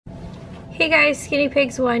Hey guys, Skinny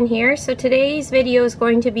Pigs 1 here. So today's video is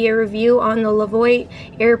going to be a review on the Levoit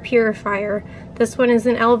air purifier. This one is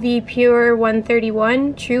an LV-PUR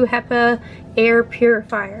 131 True HEPA air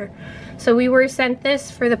purifier. So we were sent this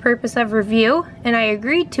for the purpose of review, and I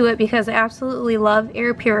agreed to it because I absolutely love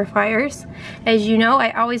air purifiers. As you know,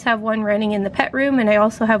 I always have one running in the pet room, and I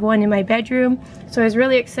also have one in my bedroom. So I was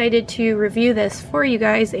really excited to review this for you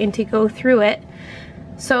guys and to go through it.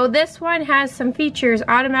 So this one has some features: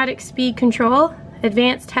 automatic speed control,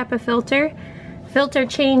 advanced HEPA filter, filter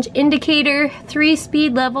change indicator, 3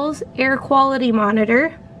 speed levels, air quality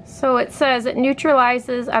monitor. So it says it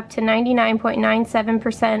neutralizes up to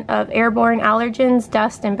 99.97% of airborne allergens,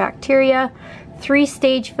 dust, and bacteria,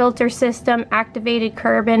 3-stage filter system, activated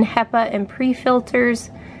carbon, HEPA, and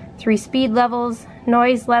pre-filters, 3 speed levels,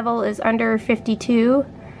 noise level is under 52.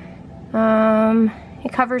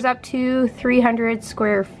 It covers up to 300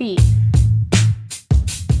 square feet.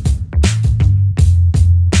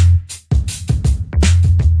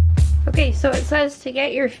 Okay, so it says to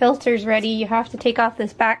get your filters ready, you have to take off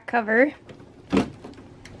this back cover.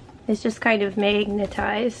 It's just kind of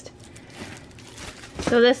magnetized.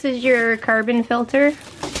 So this is your carbon filter.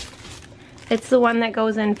 It's the one that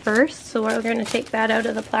goes in first, so we're going to take that out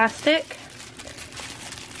of the plastic.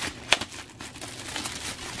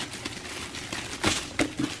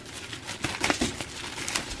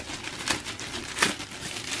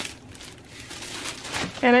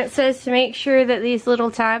 And it says to make sure that these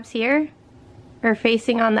little tabs here are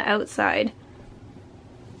facing on the outside.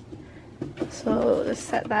 So we'll just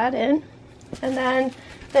set that in. And then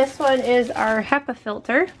this one is our HEPA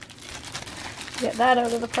filter. Get that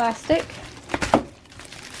out of the plastic.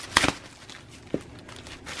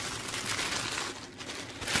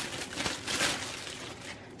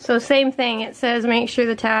 So same thing, it says make sure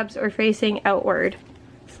the tabs are facing outward.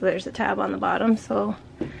 So there's a tab on the bottom, so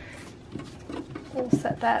we'll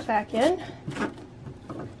set that back in.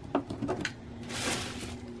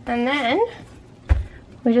 And then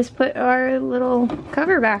we just put our little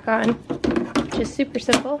cover back on, which is super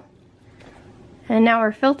simple. And now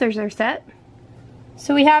our filters are set.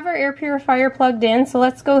 So we have our air purifier plugged in, so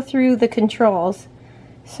let's go through the controls.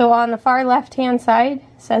 So on the far left hand side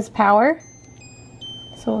it says power.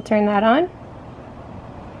 So we'll turn that on.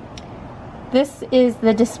 This is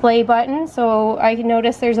the display button, so I can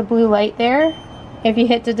notice there's a blue light there. If you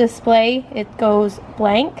hit the display, it goes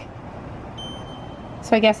blank.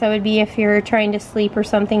 So I guess that would be if you're trying to sleep or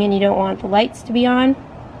something and you don't want the lights to be on.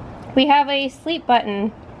 We have a sleep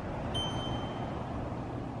button.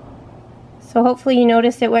 So hopefully you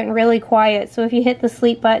noticed it went really quiet. So if you hit the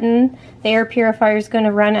sleep button, the air purifier is going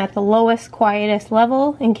to run at the lowest, quietest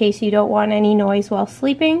level in case you don't want any noise while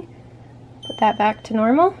sleeping. Put that back to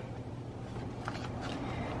normal.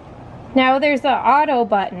 Now there's the auto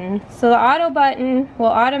button. So the auto button will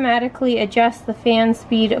automatically adjust the fan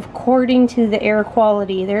speed according to the air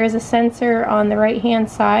quality. There is a sensor on the right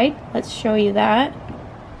hand side. Let's show you that.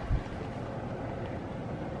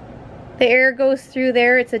 The air goes through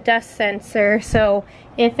there, it's a dust sensor. So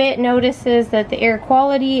if it notices that the air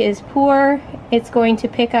quality is poor, it's going to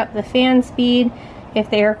pick up the fan speed. If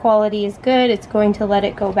the air quality is good, it's going to let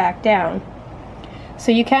it go back down.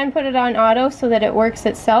 So you can put it on auto so that it works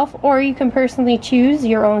itself, or you can personally choose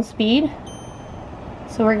your own speed.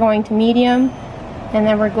 So we're going to medium, and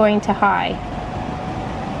then we're going to high.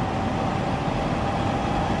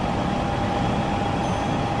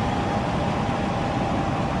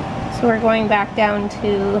 So we're going back down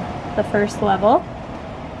to the first level.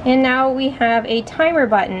 And now we have a timer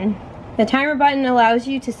button. The timer button allows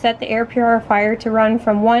you to set the air purifier to run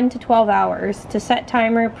from 1 to 12 hours. To set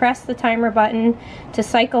timer, press the timer button to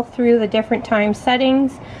cycle through the different time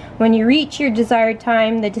settings. When you reach your desired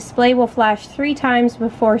time, the display will flash 3 times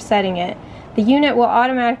before setting it. The unit will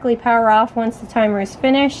automatically power off once the timer is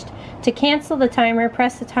finished. To cancel the timer,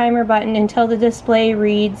 press the timer button until the display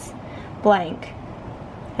reads blank.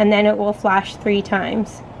 And then it will flash 3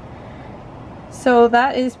 times. So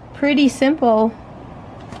that is pretty simple.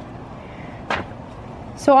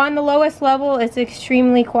 So on the lowest level, it's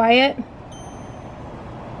extremely quiet.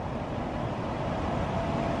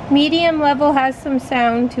 Medium level has some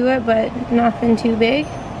sound to it, but nothing too big.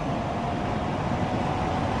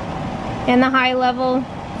 And the high level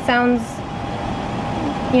sounds,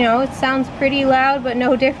 you know, it sounds pretty loud, but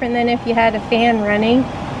no different than if you had a fan running.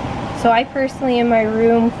 So I personally, in my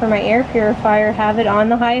room for my air purifier, have it on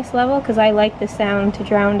the highest level because I like the sound to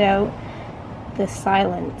drown out the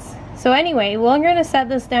silence. So anyway, we're going to set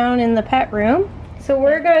this down in the pet room. So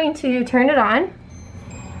we're going to turn it on.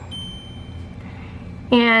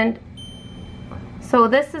 And So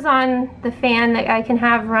this is on the fan that I can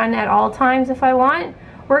have run at all times if I want.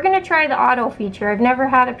 We're going to try the auto feature. I've never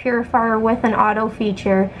had a purifier with an auto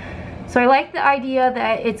feature. So I like the idea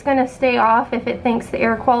that it's going to stay off if it thinks the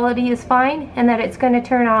air quality is fine, and that it's going to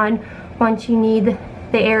turn on once you need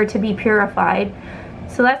the air to be purified.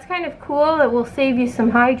 So that's kind of cool. It will save you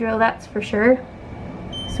some hydro, that's for sure.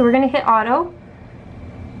 So we're going to hit auto.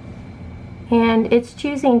 And it's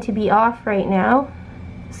choosing to be off right now.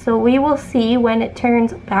 So we will see when it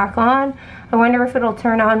turns back on. I wonder if it'll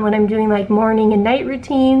turn on when I'm doing like morning and night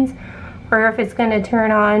routines, or if it's going to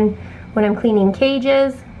turn on when I'm cleaning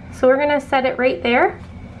cages. So we're going to set it right there.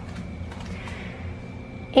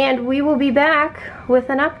 And we will be back with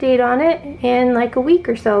an update on it in like a week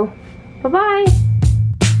or so. Bye-bye.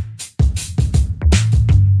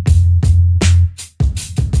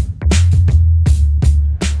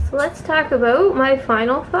 So let's talk about my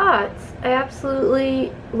final thoughts. I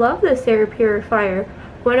absolutely love this air purifier.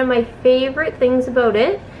 One of my favorite things about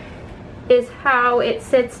it is how it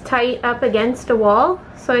sits tight up against a wall.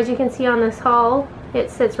 So as you can see on this haul,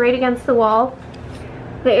 it sits right against the wall.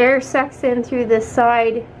 The air sucks in through this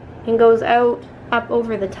side and goes out up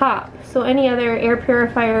over the top. So any other air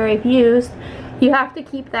purifier I've used, you have to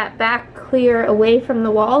keep that back clear away from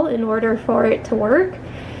the wall in order for it to work.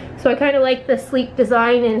 So I kind of like the sleek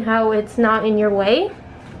design and how it's not in your way.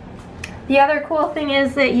 The other cool thing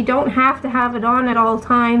is that you don't have to have it on at all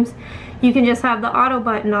times. You can just have the auto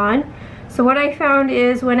button on. So what I found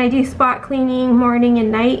is when I do spot cleaning morning and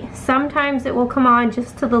night, sometimes it will come on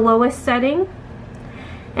just to the lowest setting.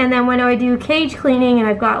 And then when I do cage cleaning and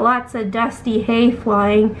I've got lots of dusty hay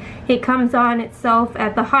flying, it comes on itself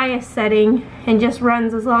at the highest setting and just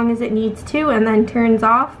runs as long as it needs to, and then turns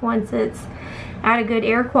off once it's at a good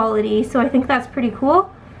air quality. So I think that's pretty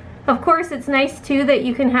cool. Of course, it's nice too that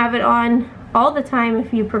you can have it on all the time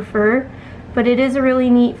if you prefer, but it is a really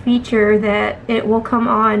neat feature that it will come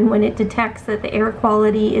on when it detects that the air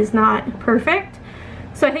quality is not perfect.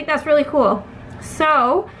 So I think that's really cool.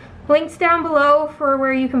 So links down below for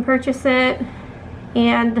where you can purchase it,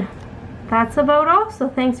 and that's about all. So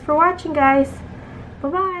thanks for watching, guys.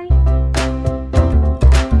 Bye-bye.